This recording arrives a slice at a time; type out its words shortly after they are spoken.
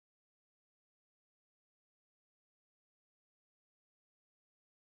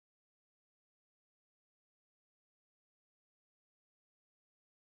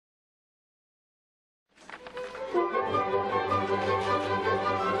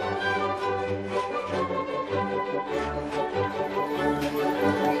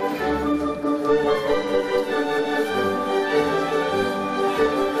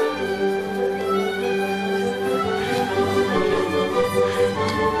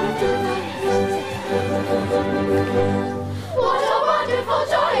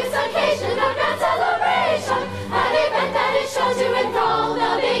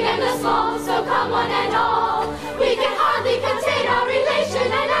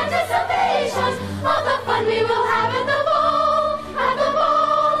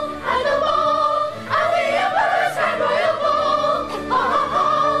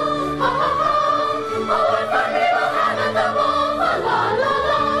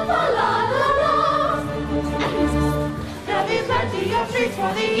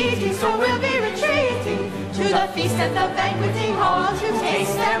the feast at the banqueting hall, to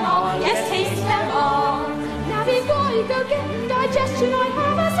taste them all, yes, taste them all. Now before you go get indigestion, I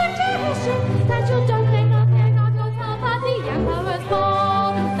have a suggestion, that you don't hang up your top at the emperor's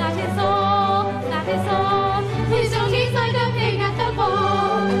ball. That is all, that is all. Please don't eat like a pig at the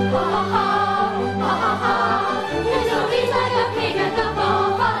ball. Ha ha ha, ha ha ha. Please don't eat like a pig at the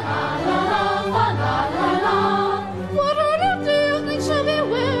ball. Fa la la la, fa la la la. What on earth do you think she'll be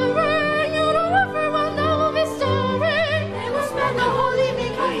wearing? You know everyone will be staring. They will spend the whole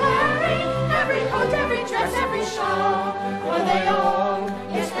evening comparing every coat, every dress, every shawl. For they all,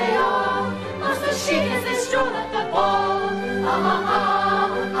 yes they all, must as chic as they stroll at the ball. Ha ha ha,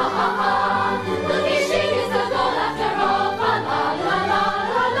 ha ha ha. Look as chic as the ball after all. Fa la la la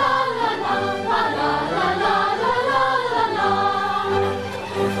la la la la, fa la la la la la la la.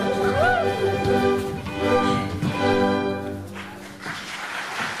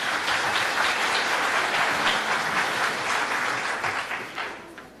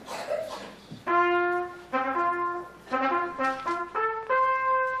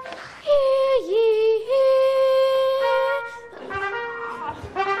 Hear ye, ye.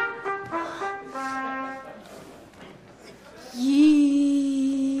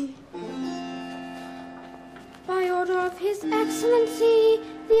 By order of His Excellency,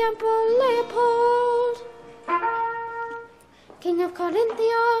 the Emperor Leopold, King of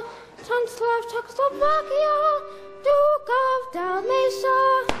Carinthia, Chancellor of Czechoslovakia, Duke of Dalmatia,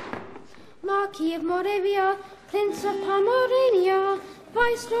 Marquis of Moravia, Prince of Pomerania,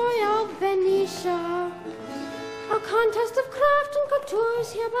 Viceroy of Venetia. A contest of craft and couture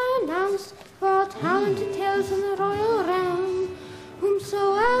is hereby announced for all talented tales in the royal realm.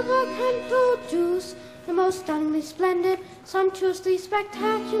 Whomsoever can produce the most stunningly splendid, sumptuously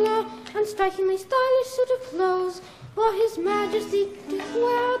spectacular, and strikingly stylish suit of clothes for His Majesty to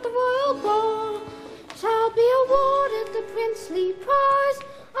wear at the royal ball shall be awarded the princely prize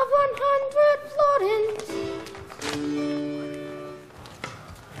of 100 florins.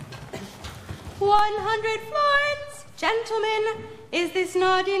 100 florins, gentlemen. Is this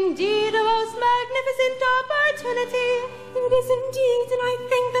not indeed a most magnificent opportunity? It is indeed, and I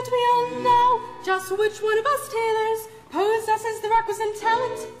think that we all know just which one of us tailors possesses the requisite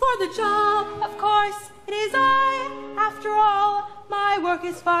talent for the job. Of course, it is I. After all, my work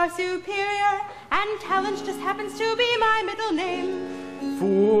is far superior, and talent just happens to be my middle name.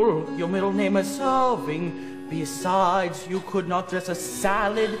 Fool, your middle name is Serving. Besides, you could not dress a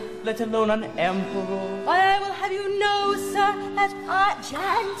salad, let alone an emperor. I will have you know, sir, that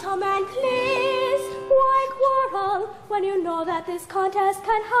gentlemen, please, why quarrel when you know that this contest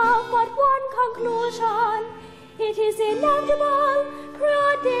can have but one conclusion? It is inevitable,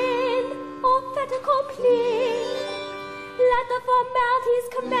 prodin, or fait accompli. Let the formalities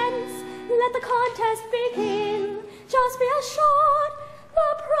commence, let the contest begin. Just be assured,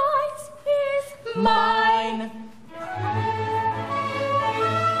 the prize is mine.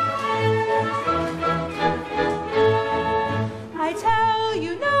 I tell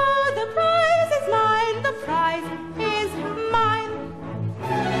you now, the prize is mine, the prize is mine.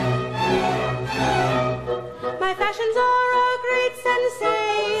 My fashions are a great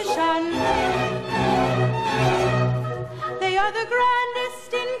sensation. They are the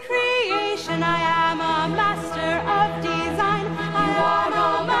grandest in creation. I am a master of design. You are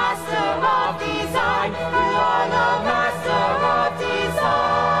no master of design. You are no master of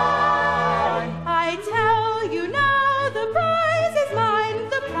design. I tell you now, the prize is mine.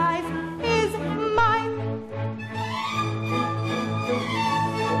 The prize is mine.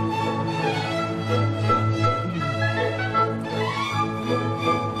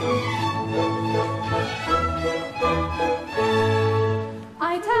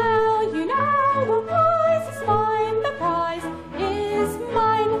 I tell you now,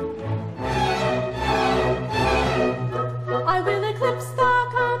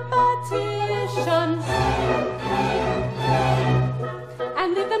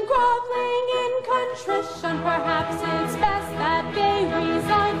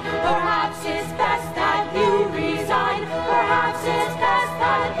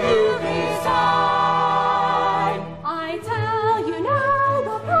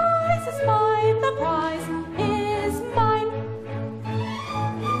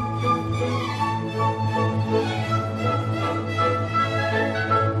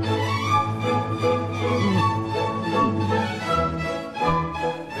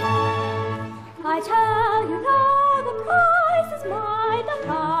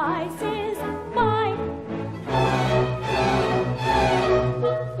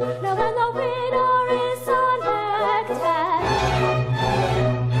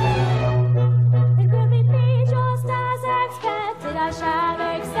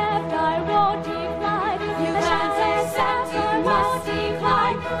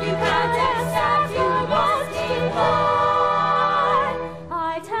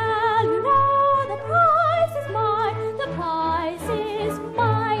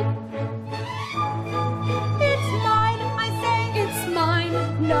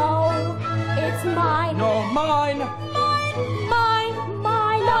 nor mine. Mine,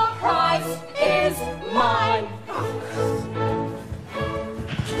 the prize is mine.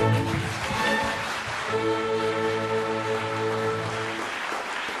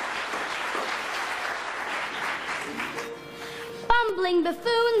 Bumbling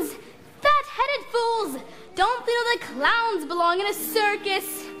buffoons, fat-headed fools, don't they know that clowns belong in a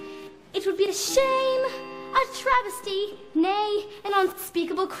circus? It would be a shame, a travesty, nay, an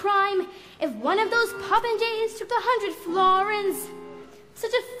unspeakable crime if one of those popinjays took the 100 florins.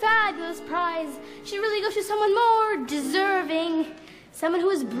 Such a fabulous prize should really go to someone more deserving, someone who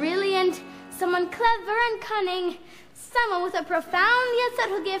is brilliant, someone clever and cunning, someone with a profound yet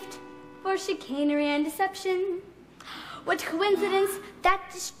subtle gift for chicanery and deception. What coincidence, that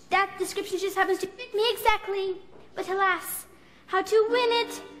description just happens to fit me exactly. But alas, how to win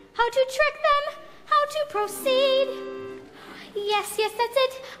it, how to trick them, how to proceed. Yes, that's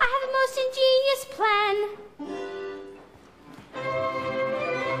it. I have a most ingenious plan.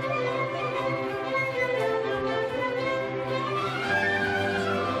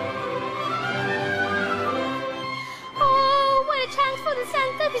 Oh, what a chance for the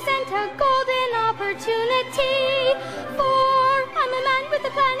sense to present a golden opportunity. For I'm a man with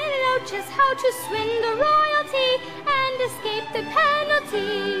a plan and I know just how to swindle royalty and escape the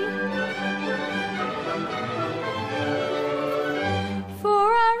penalty. For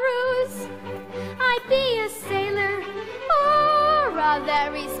a ruse, I'd be a sailor or a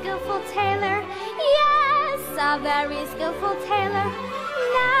very skillful tailor. Yes, a very skillful tailor.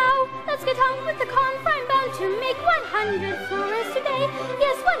 Now, let's get on with the con, for I'm bound to make 100 flourish today.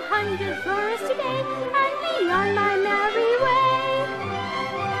 Yes, 100 flourish today, and be on my merry way.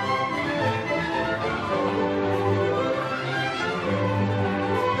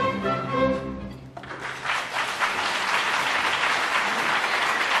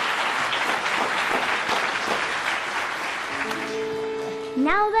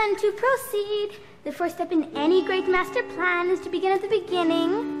 Now then, to proceed, the first step in any great master plan is to begin at the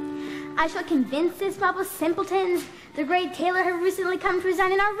beginning. I shall convince this mob of simpletons the great tailor have recently come to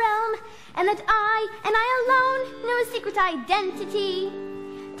reside in our realm, and that I alone, know his secret identity,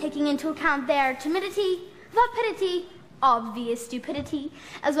 taking into account their timidity, vapidity, obvious stupidity,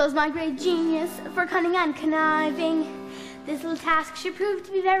 as well as my great genius for cunning and conniving. This little task should prove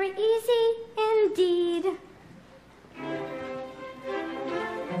to be very easy indeed.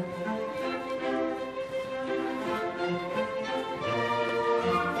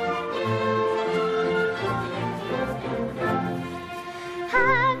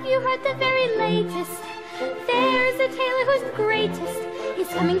 Have you heard the very latest? There's a tailor who's the greatest. He's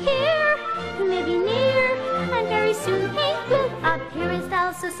coming here, he may be near, and very soon he will appear. His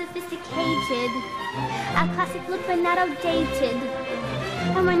style so sophisticated, a classic look but not outdated.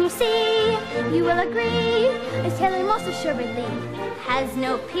 And when you see, you will agree, this tailor most assuredly has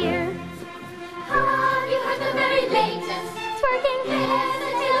no peer. Have you heard the very latest? It's working. Yes,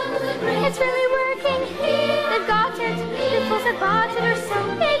 the tailor who's the greatest. It's really working. They've got it. The fools have bought it, or so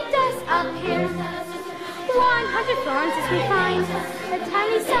it does appear. 100 florins as we find. The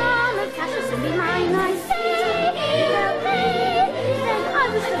tiny sum of cash will soon be mine. I say he will pay. Then I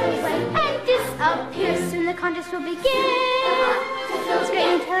will slip away and disappear. Soon the contest will begin. This great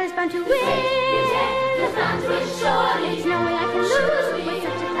new tailor's bound to win. There's no way I can lose with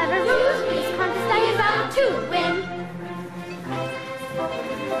such a clever ruse. This contest I am bound to win.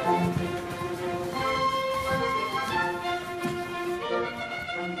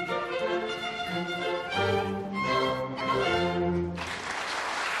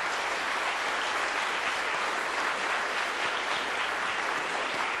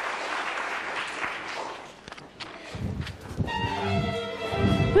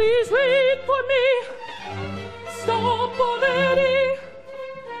 Please read for me. Stop already.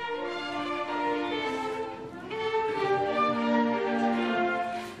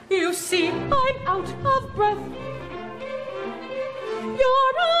 You see, I'm out of breath. Your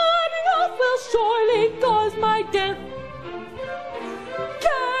running off will surely cause my death.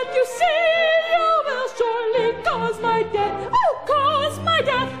 Can't you see? You will surely cause my death. Oh, cause my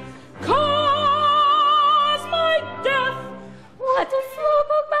death. Cause my death. What a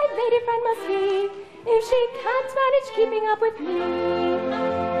slowpoke my lady friend must be, if she can't manage keeping up with me.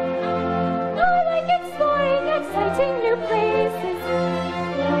 I like exploring exciting new places,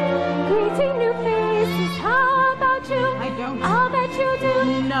 greeting new faces. How about you? I don't. I'll bet you do.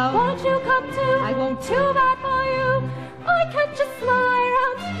 No. Won't you come too? I won't. Too bad for you. I can't just fly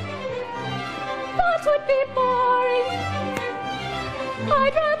around. That would be boring.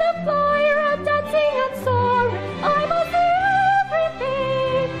 I'd rather fly around dancing and soaring. I must see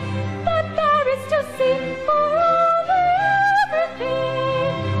everything that there is to see.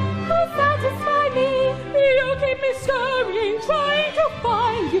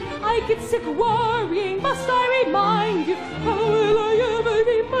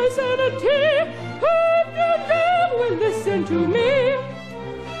 to me.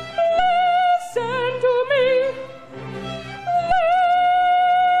 Listen to me.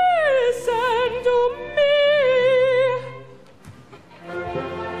 Listen to me.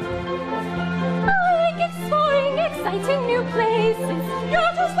 I like exploring exciting new places.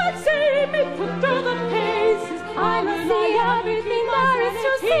 You're just like seeing me put through the paces. I must see everything there is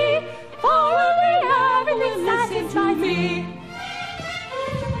to see. Follow me, everything satisfies me.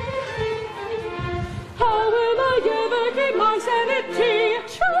 How will I ever keep my sanity?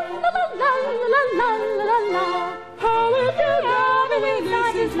 Tra-la-la-la-la-la-la-la-la. How will you ever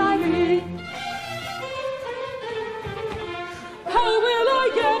satisfy me? How will I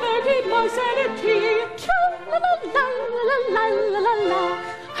ever keep my sanity? Tra-la-la-la-la-la-la-la-la.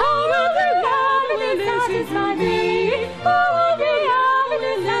 How will you ever satisfy me? How will you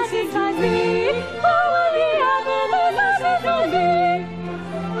ever satisfy me? How will you ever satisfy me?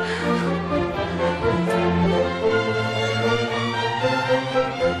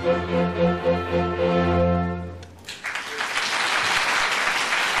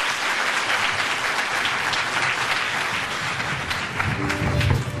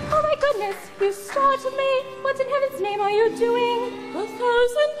 Oh my goodness, you startled me. What in heaven's name are you doing? 1,000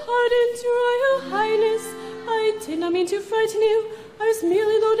 pardons, your Royal Highness. I did not mean to frighten you. I was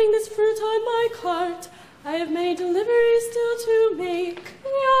merely loading this fruit on my cart. I have many deliveries still to make.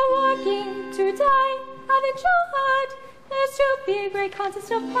 You're working today, haven't you heard? There's to be a great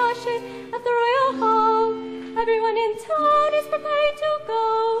contest of passion at the Royal Hall. Everyone in town is prepared to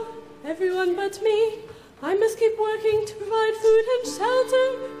go. Everyone but me. I must keep working to provide food and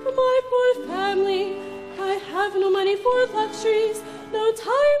shelter for my poor family. I have no money for luxuries, no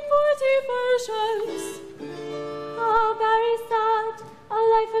time for diversions. Oh, very sad. A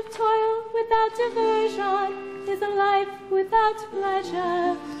life of toil without diversion is a life without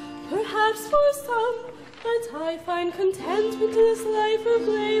pleasure. Perhaps for some, but I find contentment in this life of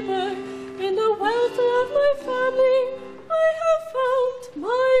labor. In the welfare of my family, I have found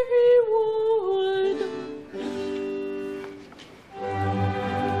my reward.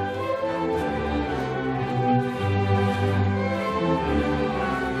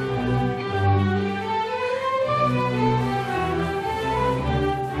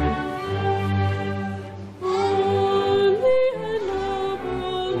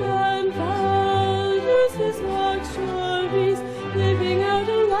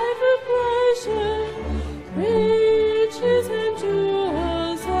 Riches and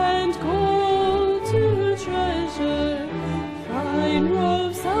jewels and gold to treasure, fine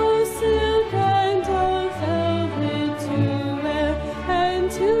robes of silk and of velvet to wear, and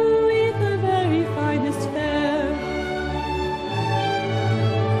to eat the very finest fare.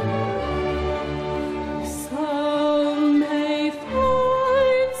 Some may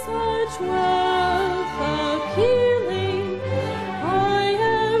find such wealth appealing. I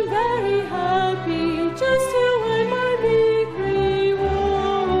am very happy just to earn my big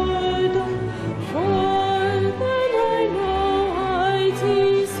reward, for then I know I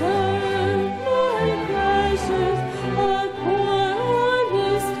deserve my pleasures. A poor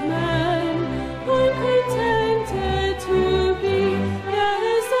honest man, I'm contented to be,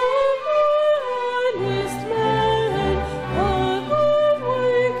 yes, a poor honest man, a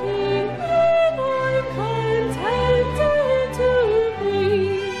hard-working man, I'm contented to be.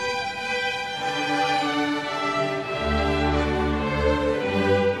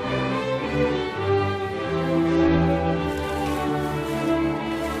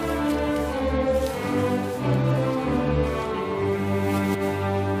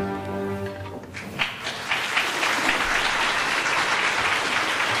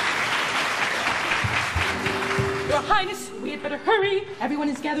 Your Highness, we had better hurry. Everyone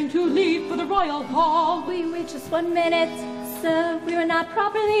is gathering to leave for the Royal Hall. We wait just 1 minute. Sir, we were not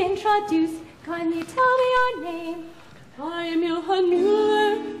properly introduced. Kindly tell me your name. I am Johann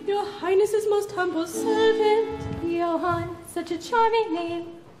Mueller, your Highness's most humble servant. Johann, such a charming name.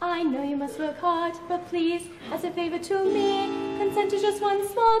 I know you must work hard, but please, as a favor to me, consent to just one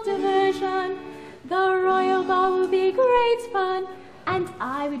small diversion. The royal ball will be great fun, and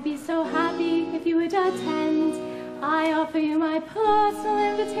I would be so happy if you would attend. I offer you my personal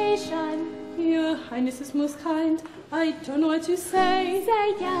invitation. Your Highness is most kind. I don't know what to say.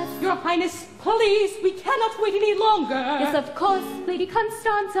 Say yes. Your Highness, please, we cannot wait any longer. Yes, of course, Lady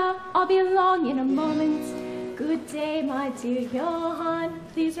Constanza. I'll be along in a moment. Good day, my dear Johann.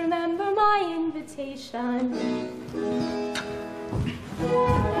 Please remember my invitation.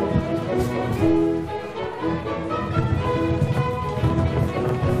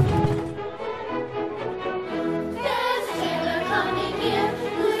 There's a tailor coming here,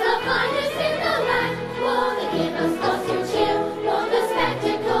 who's the finest in the land. Won't he give us costume cheer?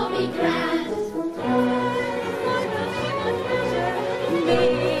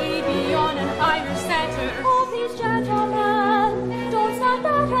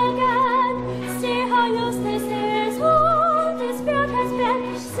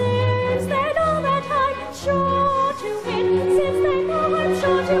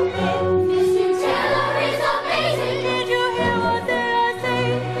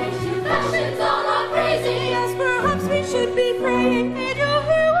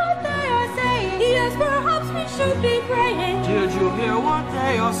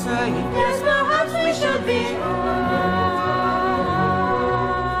 are saying, yes, perhaps we should be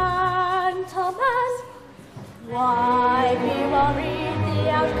gentlemen. Why be worried? The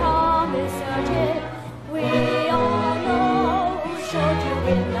outcome is certain. We all know who's sure to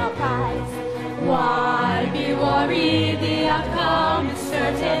win the prize. Why be worried? The outcome is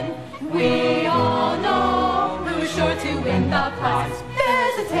certain. We all know who's sure to win the prize.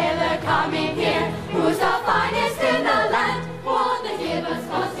 There's a tailor coming here who's the finest in the land. Won't they give us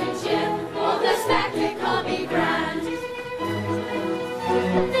cause to cheer? Won't the spectacle be grand?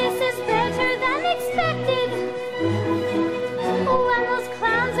 This is better than expected. When those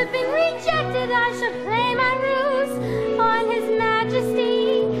clowns have been rejected, I should play my ruse on His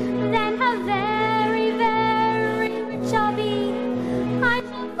Majesty. Then how very, very rich I'll be. I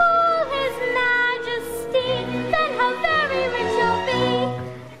shall fool His Majesty. Then how very rich I'll be.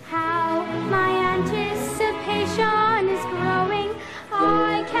 How my anticipation is growing.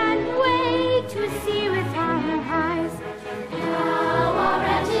 I can't wait to see with our eyes. How our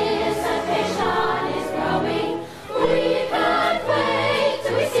anticipation is growing. We can't wait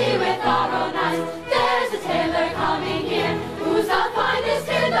till we see with our own eyes. There's a tailor coming here who's the finest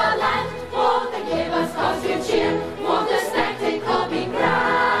in the land. Won't they give us cause to cheer? Won't the spectacle be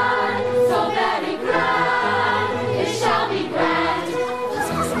grand? So very grand, it shall be grand.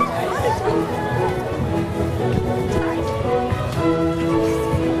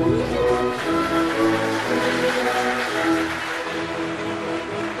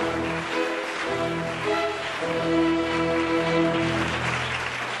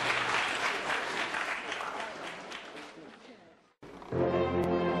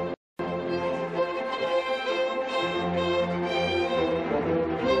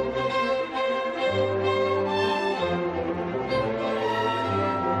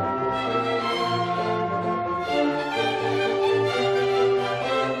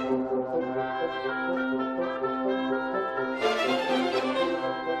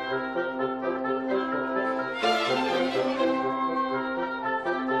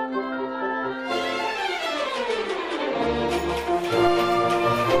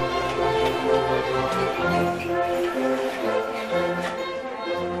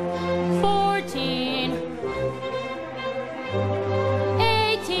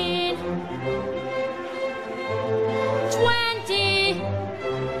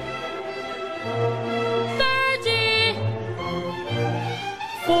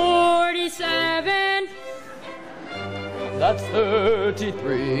 That's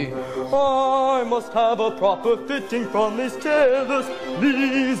 33. I must have a proper fitting from these tailors.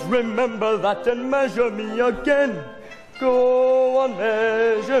 Please remember that and measure me again. Go on,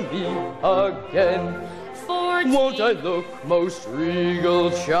 measure me again. 14. Won't I look most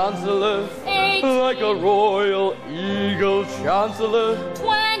regal, Chancellor? 18. Like a royal eagle, Chancellor?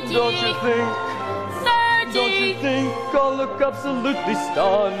 20. Don't you think? 30. Don't you think I'll look absolutely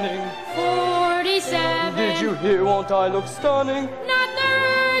stunning? 47. Did you hear? Won't I look stunning? Not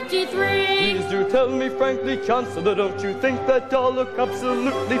 33. Please do tell me frankly, Chancellor, don't you think that I'll look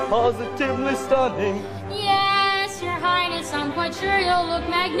absolutely positively stunning? Yes, Your Highness, I'm quite sure you'll look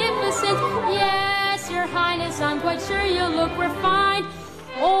magnificent. Yes, Your Highness, I'm quite sure you'll look refined.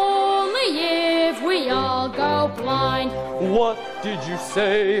 Only if we all go blind. What did you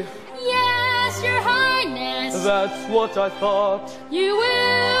say? Yes, Your Highness. That's what I thought. You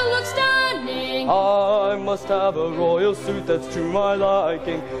will look stunning. I must have a royal suit that's to my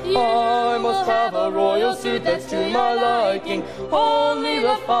liking. I must have a royal suit that's to my liking. Only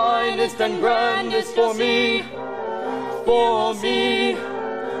the finest and grandest for me. For me.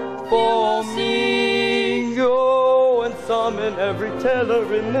 For me. Go and summon every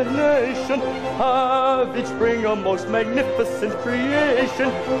tailor in the nation. Have each bring a most magnificent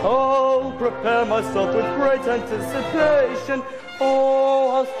creation. I'll prepare myself with great anticipation.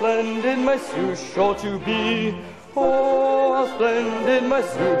 Oh, how splendid my suit's sure to be. Oh, how splendid my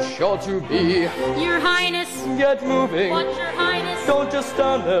suit's sure to be. Your Highness. Get moving. What, Your Highness? Don't just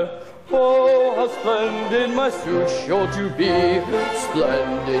stand there. Oh, how splendid my suit's sure to be.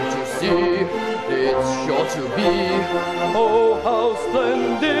 Splendid to see, it's sure to be. Oh, how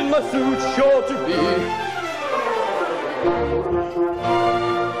splendid my suit's sure to be.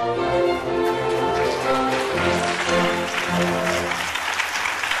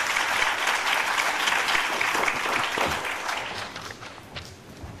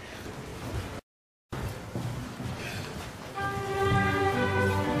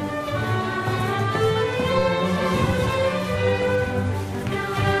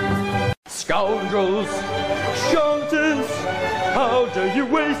 Scoundrels, charlatans, how dare you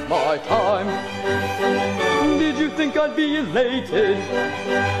waste my time? Did you you'd think I'd be elated.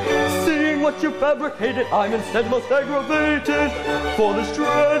 Seeing what you fabricated, I'm instead most aggravated. For this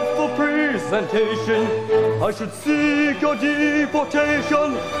dreadful presentation, I should seek your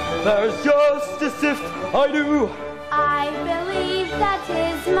deportation. There's justice if I do. I believe that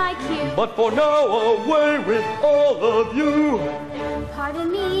is my cue. But for now, away with all of you.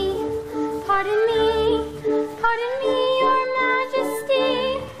 Pardon me, pardon me, pardon me, your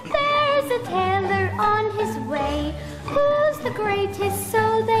majesty. There's a tailor on his way, who's the greatest,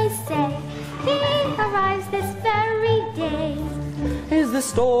 so they say. He arrives this very day. Is the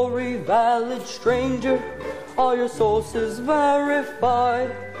story valid, stranger? Are your sources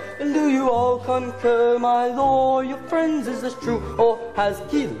verified? And do you all concur, my lord? Your friends, is this true, or has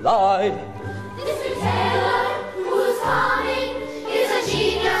he lied? Mr. Taylor, who's coming, is a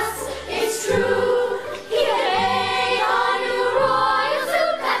genius, it's true. He made a new royal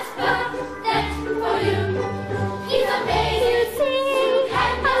suit that's perfect for you. He's amazing, suit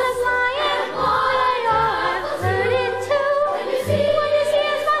and lying, all I've heard it too. When you see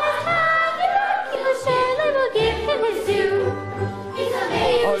his mother's hand, you surely will give him his due. He's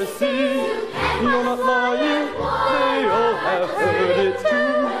amazing. I see, you're not lying, they all have heard it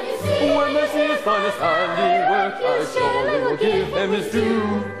too. When they see his finest handiwork, I surely will give him his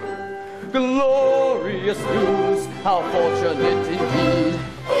due. Glorious news, how fortunate indeed.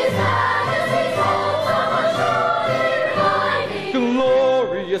 His Majesty's hopes are surely reviving.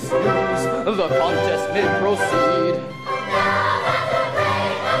 Glorious news, the contest may proceed. Now that the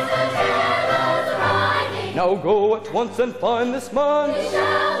great Master Taylor's arriving, Now go at once and find this man. we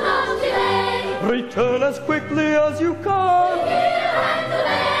shall not delay. Return as quickly as you can. Here and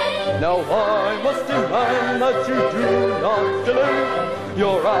away. Now I must demand that you do not delay.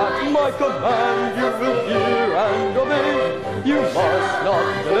 You're at my command, you will hear and obey. You must not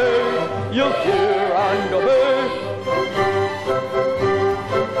delay, you'll hear and obey.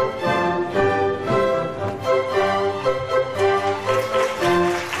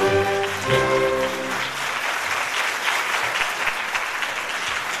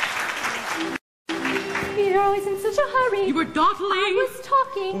 You're always in such a hurry. You were dawdling. I was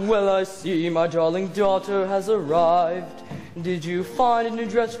talking. Well, I see my darling daughter has arrived. Did you find a new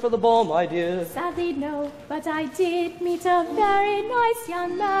dress for the ball, my dear? Sadly, no, but I did meet a very nice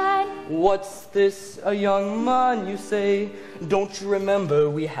young man. What's this, a young man, you say? Don't you remember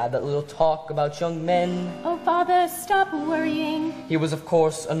we had that little talk about young men? Oh, father, stop worrying. He was, of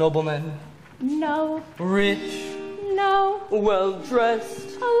course, a nobleman. No, Rich, no,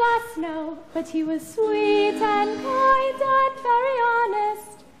 well-dressed. alas, no, but he was sweet and kind and very honest.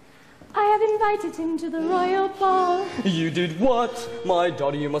 I have invited him to the royal ball. You did what? My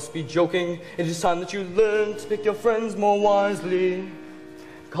daughter, you must be joking. It is time that you learn to pick your friends more wisely.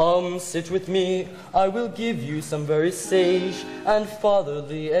 Come, sit with me. I will give you some very sage and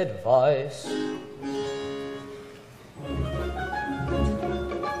fatherly advice.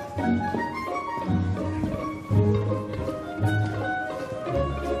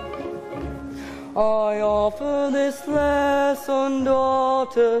 I offer this lesson,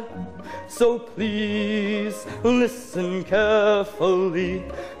 daughter, so please listen carefully.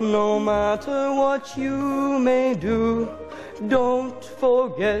 No matter what you may do, don't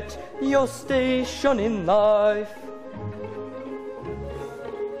forget your station in life.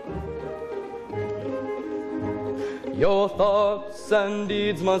 Your thoughts and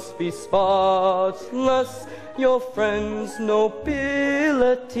deeds must be spotless, your friends'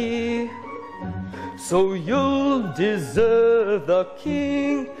 nobility. So you'll deserve the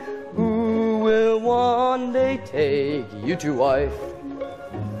king who will one day take you to wife.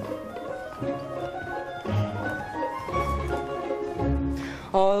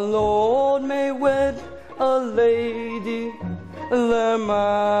 A lord may wed a lady, their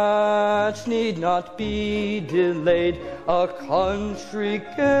match need not be delayed. A country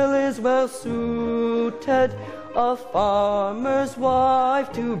girl is well suited, a farmer's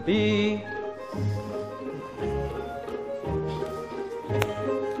wife to be.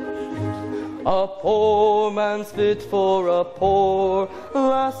 A poor man's fit for a poor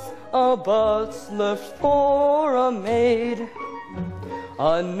lass, a butler for a maid,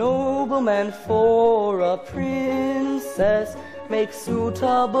 a nobleman for a princess, make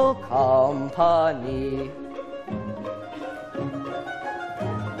suitable company.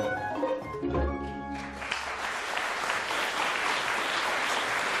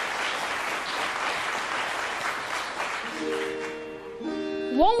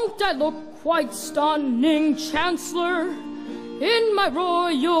 Won't I look quite stunning, Chancellor, in my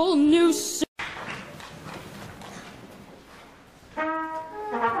royal new suit?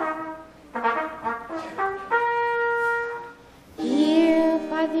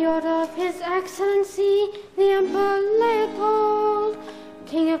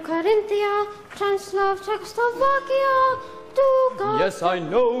 Carinthia, Translav, Czechoslovakia, Duga. Yes, I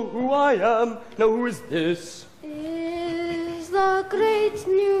know who I am. Now who is this? Is the great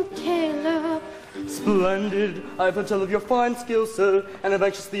new tailor. Splendid. I've heard tell of your fine skill, sir, and have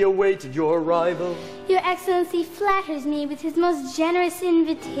anxiously awaited your arrival. Your Excellency flatters me with his most generous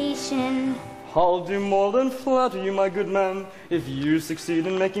invitation. I'll do more than flatter you, my good man, if you succeed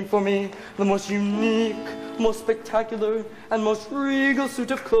in making for me the most unique, most spectacular, and most regal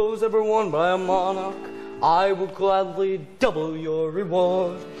suit of clothes ever worn by a monarch. I will gladly double your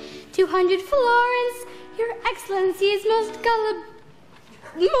reward. 200 florins. Your Excellency is most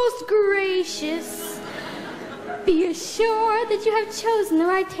gracious. Be assured that you have chosen the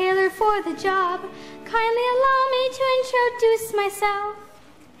right tailor for the job. Kindly allow me to introduce myself.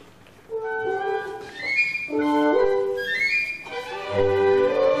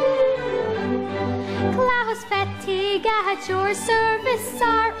 Klaus Fettig at your service,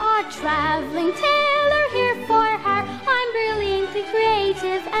 sir, our traveling tailor here for her. I'm brilliantly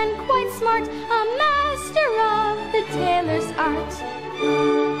creative and quite smart, a master of the tailor's art.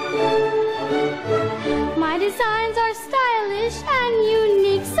 My designs are stylish and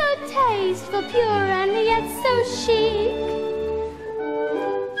unique, so tasteful, pure, and yet so chic.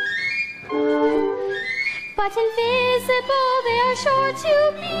 But invisible they are sure to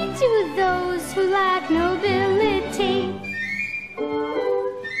be to those who lack nobility.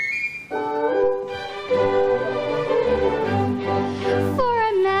 For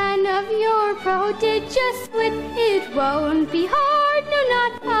a man of your prodigious wit, it won't be hard, no,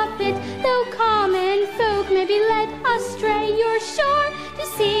 not a bit. Though common folk may be led astray, you're sure to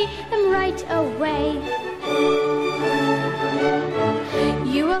see them right away.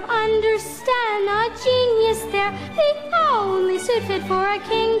 You will understand a genius there, the only suit fit for a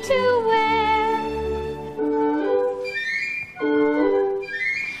king to wear.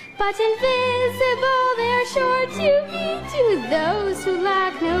 But invisible they are sure to be to those who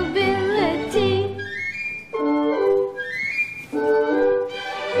lack nobility.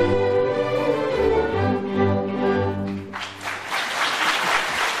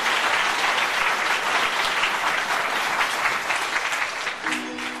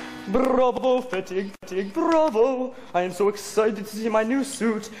 Bravo, Fettig, bravo! I am so excited to see my new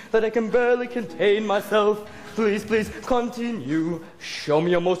suit that I can barely contain myself. Please, please, continue. Show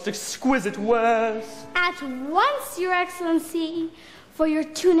me your most exquisite wares. At once, Your Excellency. For your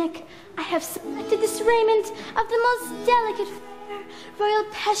tunic, I have selected this raiment of the most delicate fire, royal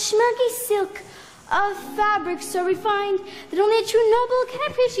Peshmergi silk, of fabric so refined that only a true noble can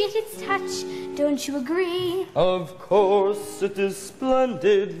appreciate its touch. Don't you agree? Of course, it is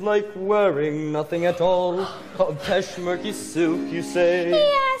splendid, like wearing nothing at all. Of Peshmergi silk, you say?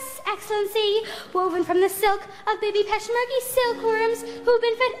 Yes, Excellency, woven from the silk of baby Peshmergi silkworms who've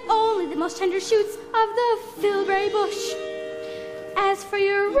been fed only the most tender shoots of the filberry bush. As for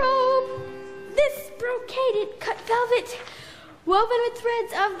your robe, this brocaded cut velvet, woven with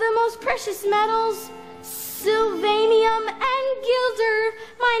threads of the most precious metals, sylvanium and gilder,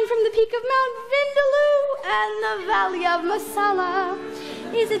 mined from the peak of Mount Vindaloo and the valley of Masala.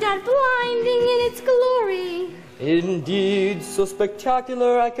 Is it not blinding in its glory? Indeed, so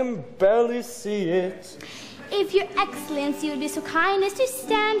spectacular I can barely see it. If Your Excellency would be so kind as to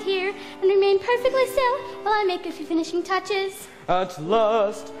stand here and remain perfectly still while I make a few finishing touches. At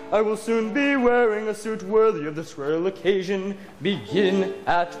last, I will soon be wearing a suit worthy of this royal occasion. Begin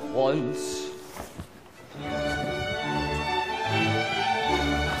at once.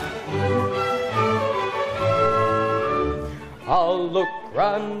 I'll look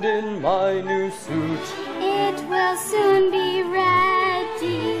grand in my new suit. It will soon be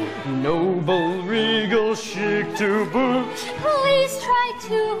ready. Noble, regal, chic to boot. Please try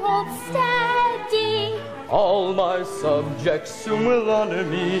to hold steady. All my subjects soon will honor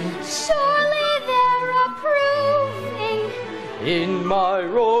me. Surely they're approving. In my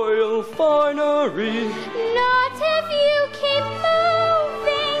royal finery. Not if you keep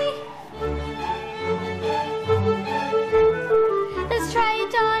moving. Let's try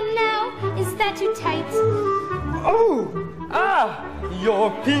it on now. Is that too tight? Oh! Ah!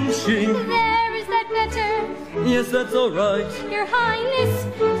 You're pinching. There, is that better? Yes, that's all right. Your Highness,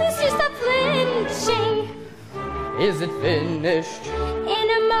 please do stop flinching. Is it finished? In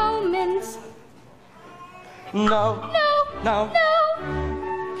a moment. No. No. No. No.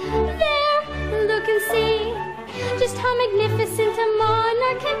 There, look and see just how magnificent a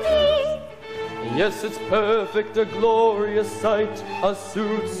monarch can be. Yes, it's perfect, a glorious sight. A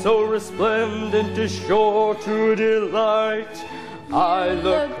suit so resplendent is sure to delight. I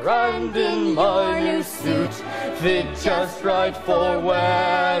look grand in my new suit, fit just right for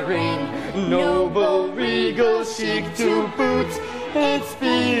wearing, noble, regal, chic to boot. It's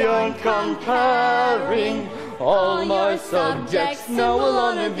beyond comparing. All my subjects now will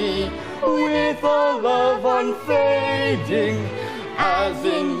honor me with a love unfading. As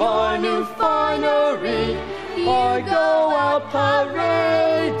in my new finery, I go out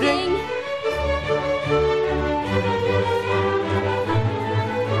parading.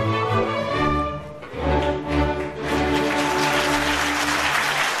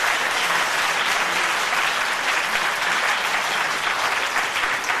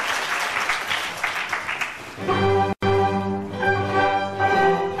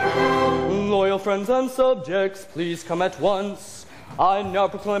 Loyal friends and subjects, please come at once. I now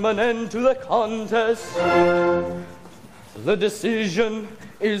proclaim an end to the contest. The decision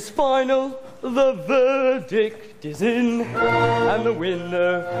is final, the verdict is in, and the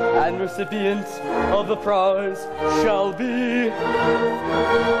winner and recipient of the prize shall be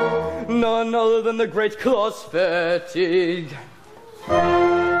none other than the great Klaus Fertig.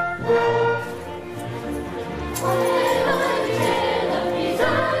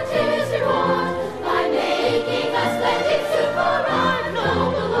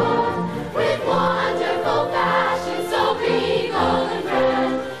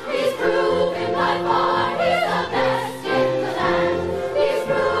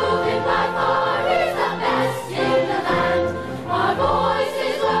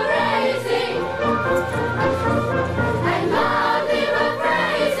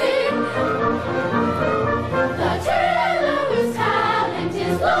 The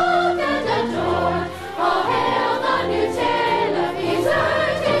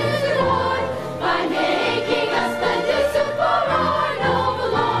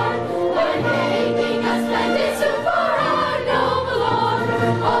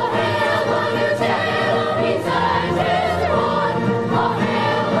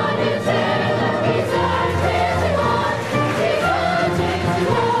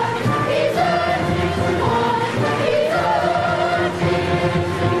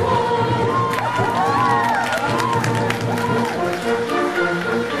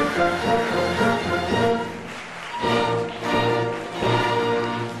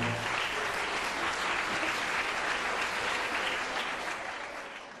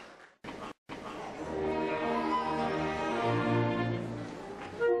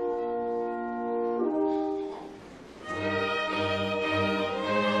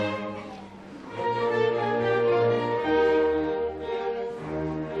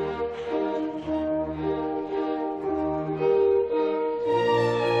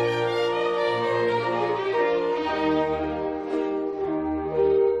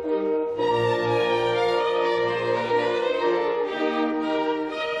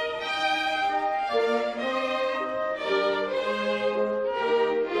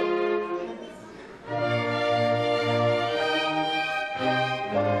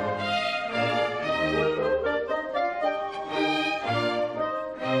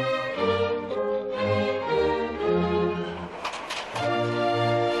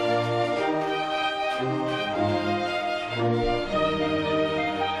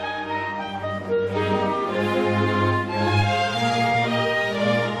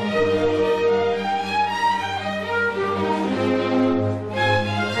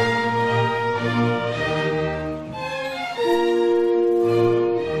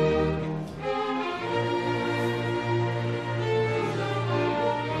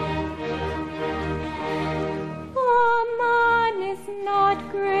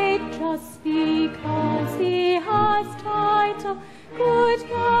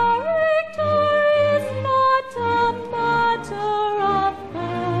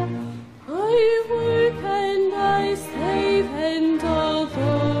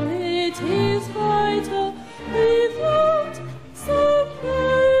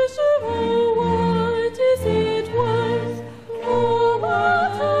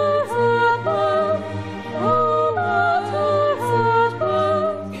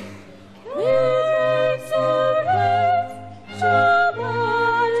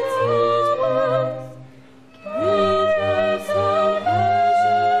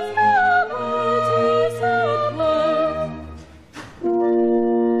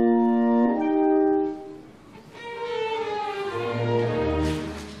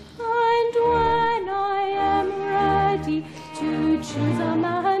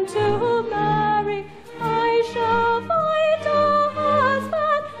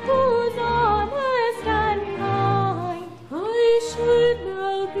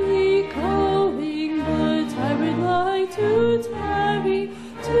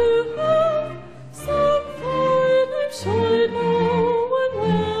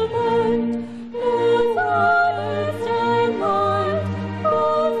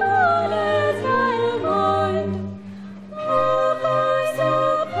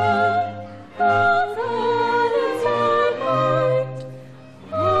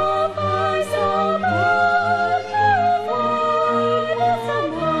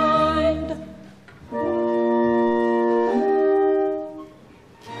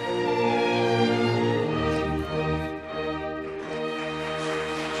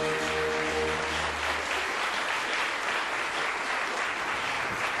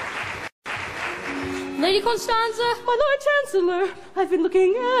Lady Constanza? My Lord Chancellor, I've been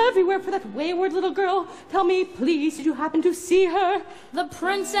looking everywhere for that wayward little girl. Tell me, please, did you happen to see her? The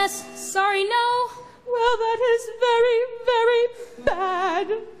princess? Sorry, no. Well, that is very, very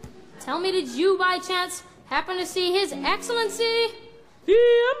bad. Tell me, did you by chance happen to see His Excellency? The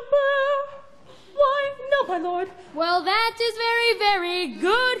Emperor? Why, no, my lord. Well, that is very, very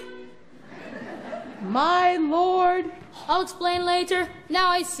good. My lord. I'll explain later. Now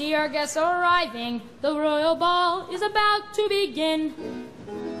I see our guests are arriving. The royal ball is about to begin.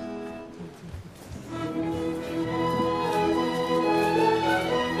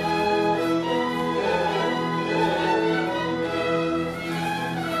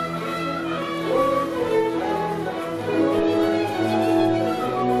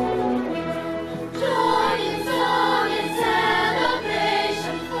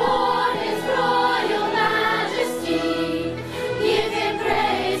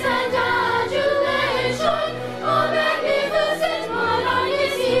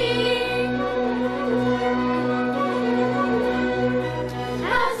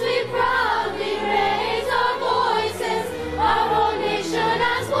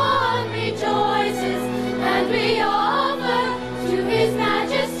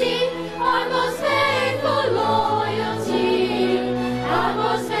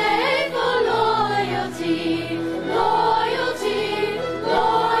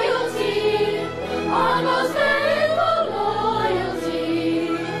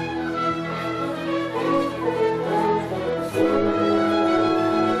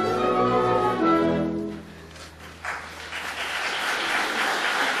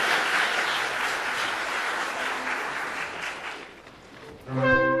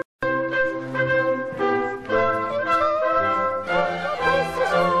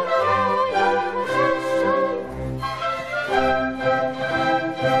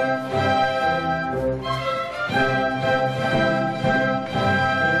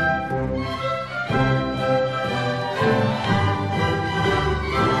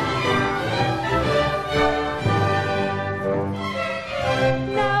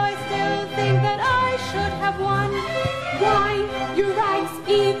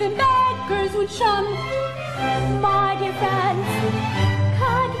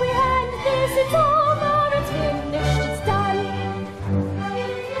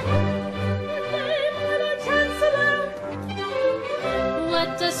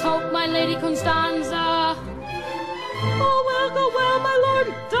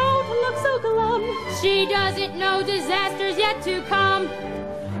 She doesn't know disaster's yet to come.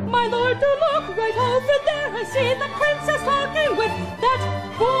 My lord, do look right over there. I see the princess talking with that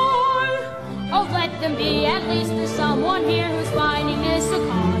boy. Oh, let them be. At least there's someone here who's finding this a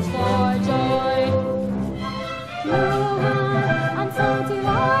cause for joy. I'm so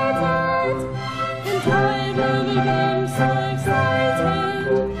delighted. Enjoyed the game, so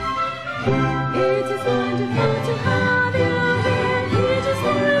excited. It is wonderful to have you here. It is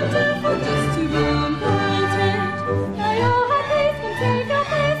wonderful just to be invited. Now you have faith and take your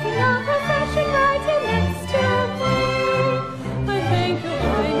place in your profession right in next to me. I thank your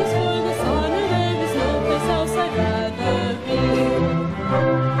highness for this honor. There is no place else I'd rather be.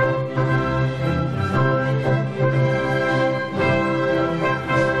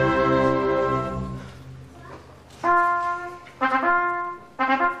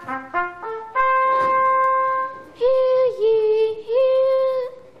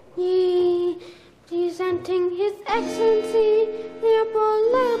 Presenting His Excellency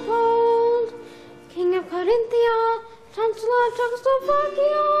Leopold, King of Carinthia, Chancellor of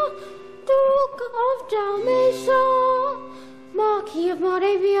Czechoslovakia, Duke of Dalmatia, Marquis of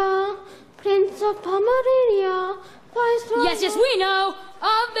Moravia, Prince of Pomerania, Viceroy. Yes, we know,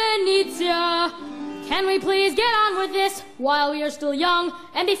 of Venetia. Can we please get on with this while we are still young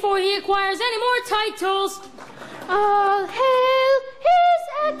and before he acquires any more titles? All hail His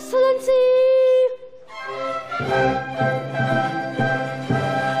Excellency!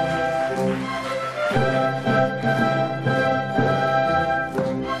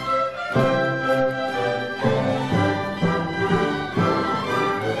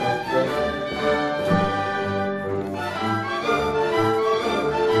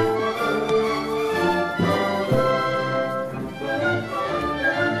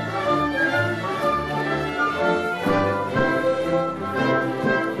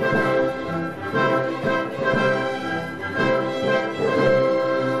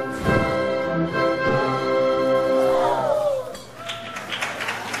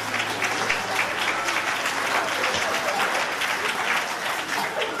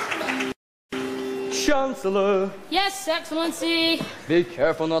 Chancellor. Yes, Excellency. Be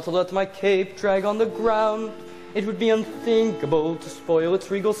careful not to let my cape drag on the ground. It would be unthinkable to spoil its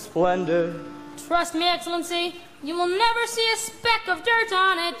regal splendor. Trust me, Excellency. You will never see a speck of dirt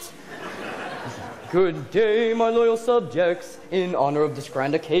on it. Good day, my loyal subjects. In honor of this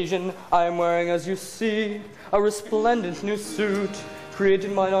grand occasion, I am wearing, as you see, a resplendent new suit,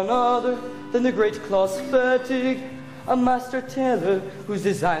 created by none other than the great Klaus Fertig, a master tailor whose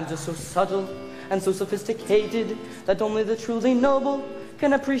designs are so subtle and so sophisticated that only the truly noble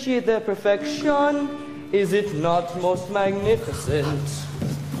can appreciate their perfection. Is it not most magnificent?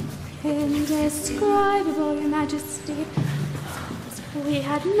 Indescribable, Your Majesty. We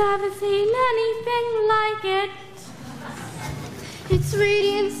had never seen anything like it. Its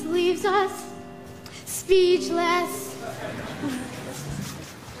radiance leaves us speechless.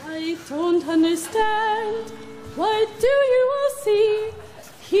 I don't understand. What do you all see?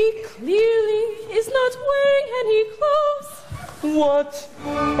 He clearly is not wearing any clothes. What?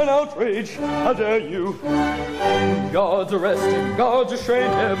 An outrage! How dare you? Guards arrest him, guards restrain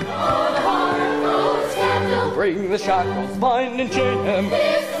him. Oh, the horrible scandal. Bring the shackles, bind and chain him.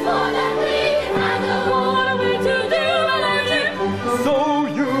 This is more than we can handle. What are we to do? Alert him! So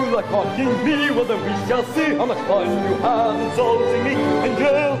you like mocking me? Well then we shall see how much fun you have insulting me in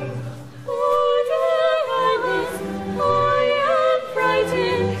jail.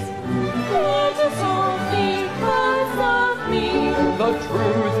 The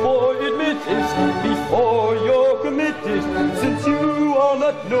truth, boy, admit it before you're committed. Since you are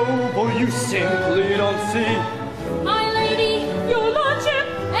not noble, you simply don't see. My lady, Your Lordship,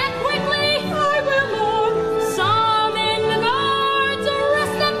 and quickly, I will, Lord. summon the guards,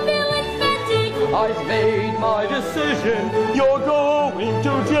 arrest that villain Fertig. I've made my decision. You're going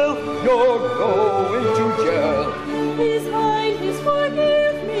to jail. You're going to jail. His Highness,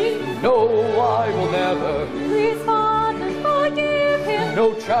 forgive me. No, I will never. Please, Father, forgive him.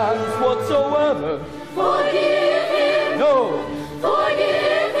 No chance whatsoever. Forgive him. No.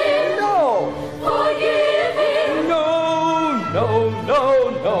 Forgive him. No. Forgive him. No. No. No.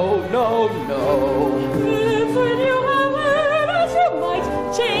 No. No. No. If when you have heard us, you might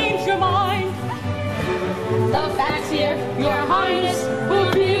change your mind. The facts here, Your Highness,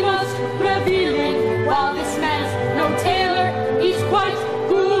 will be most revealing. While this man's no tailor, he's quite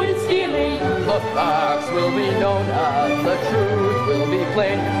good at stealing. The facts will be known as the truth will be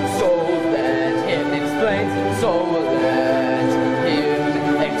plain. So let him explain. So let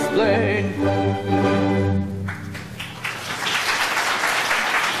him explain.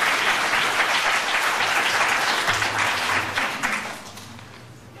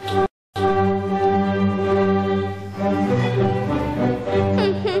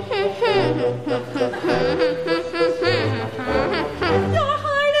 Your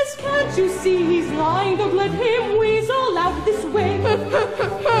Highness, can't you see he's lying? Don't let him weasel out this way.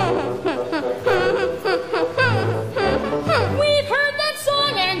 We've heard that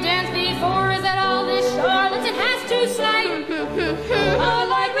song and dance before. Is that all this charlatan has to say? A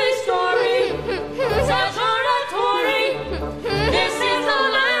likely story, such oratory. This is the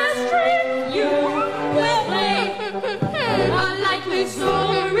last trick you will play. A likely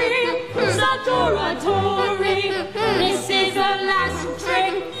story, such oratory. This is the last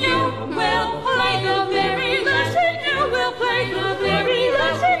trick you will play. The very last trick you will play. The very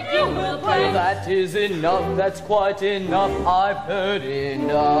last trick you will play. That is enough, that's quite enough, I've heard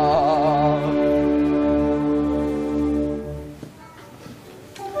enough.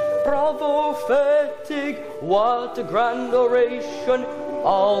 Bravo, Fertig, what a grand oration,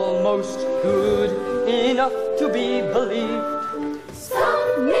 almost good enough to be believed.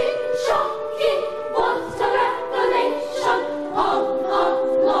 Stunning, shocking, what a revelation. All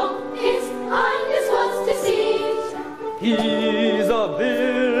along his highness was deceived. He's a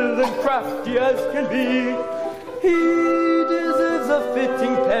villain, crafty as can be. He deserves a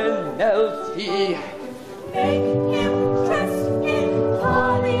fitting penalty. Make him dress in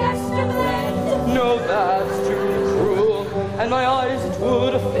polyester blend. No, that's too cruel, and my eyes it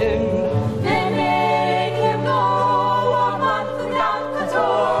would offend. Then make him go a month without the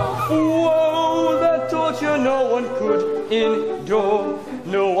door. Whoa, that torture no one could endure.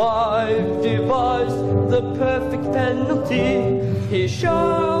 No, I've devised the perfect penalty. He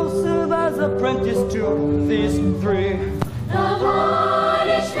shall serve as apprentice to these three. The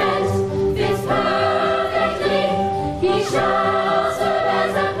punishment fits perfectly. He shall serve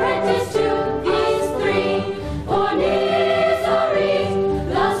as apprentice to these three. For misery,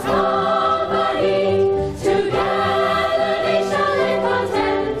 lost company, together they shall live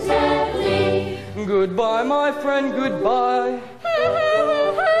contentedly. Goodbye, my friend, goodbye. Goodbye.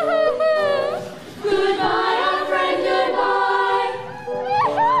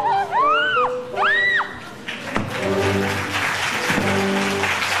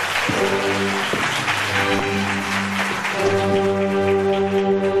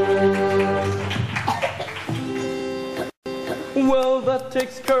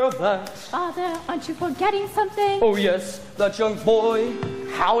 takes care of that. Father, aren't you forgetting something? Oh yes, that young boy.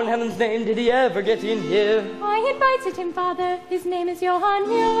 How in heaven's name did he ever get in here? I invited him, Father. His name is Johann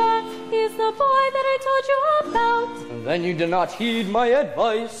Mueller. He is the boy that I told you about. And then you did not heed my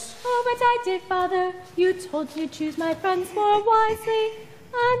advice. Oh, but I did, Father. You told me to choose my friends more wisely,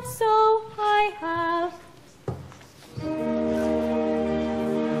 and so I have.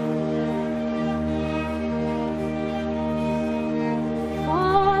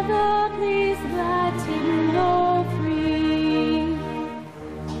 Father, please let him go free.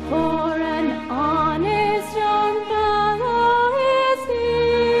 For an honest young fellow is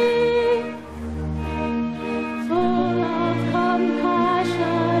he, full of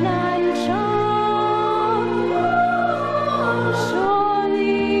compassion and charm.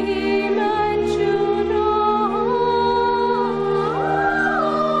 Surely he meant you no harm.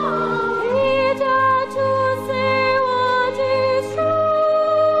 He dared to say what is true,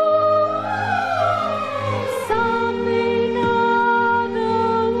 something other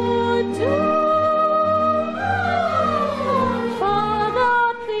would do. Father,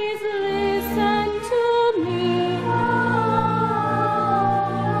 please listen to me.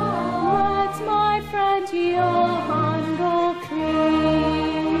 Let my friend Johann go free.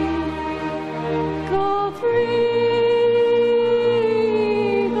 Go free,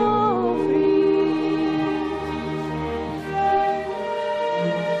 go free.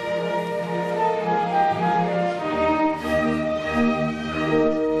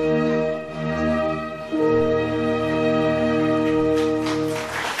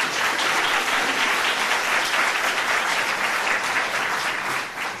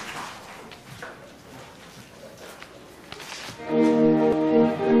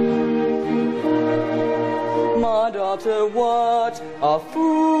 My daughter, what a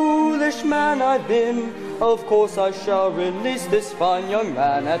foolish man I've been. Of course I shall release this fine young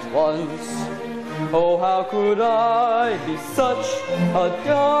man at once. Oh, how could I be such a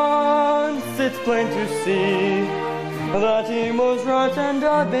dunce? It's plain to see that he was right and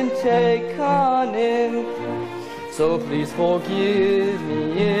I've been taken in. So please forgive me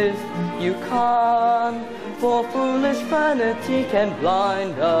if you can, for foolish vanity can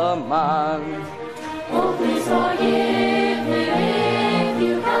blind a man. Oh, please forgive me if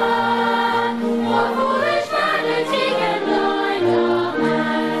you can, for foolish vanity can blind a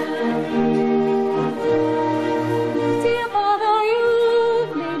man. Dear Father, you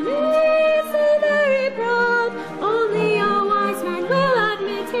made me so very proud. Only a wise man will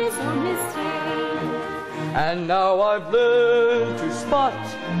admit his own mistake. And now I've learned to spot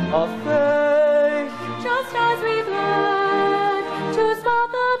a fake. Just as we've learned to spot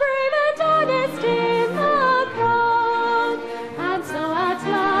the brave and honest in the crowd. And so at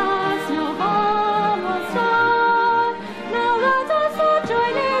last no harm was done. Now let us all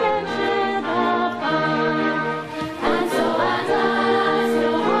join in and share the fun. And so at last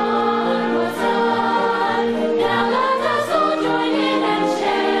no harm was done. Now let us all join in and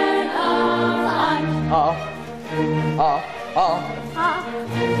share the fun. Ah, ah, ah, Ha,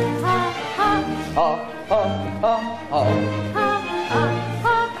 ha, ha, ah, ah, ah, ah. ha,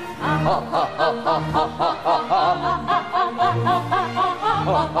 ha,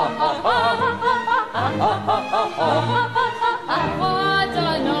 What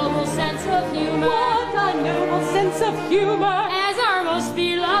a noble sense of humor. What a noble sense of humor. As our most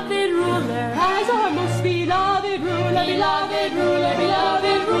beloved ruler. As our most beloved ruler, beloved ruler,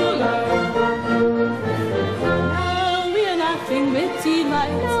 beloved ruler. Now we're laughing with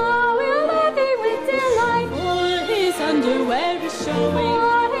delight. Now we're laughing with delight. For his underwear is showing.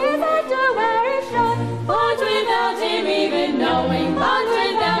 For his underwear is showing. But without him even knowing,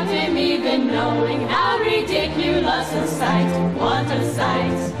 how ridiculous a sight, what a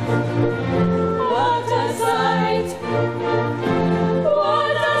sight, what a sight,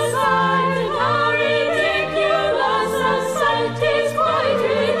 what a sight, how ridiculous a sight, is quite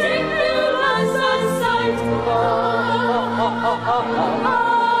ridiculous a sight.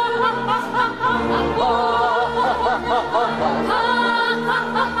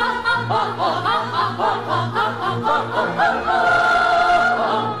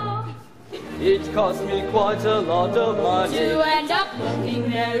 It cost me quite a lot of money To end up looking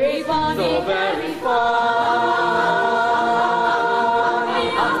very funny, so very funny.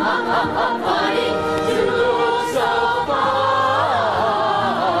 funny, to look so funny.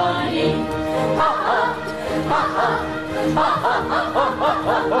 Ha ha, ha ha, ha ha.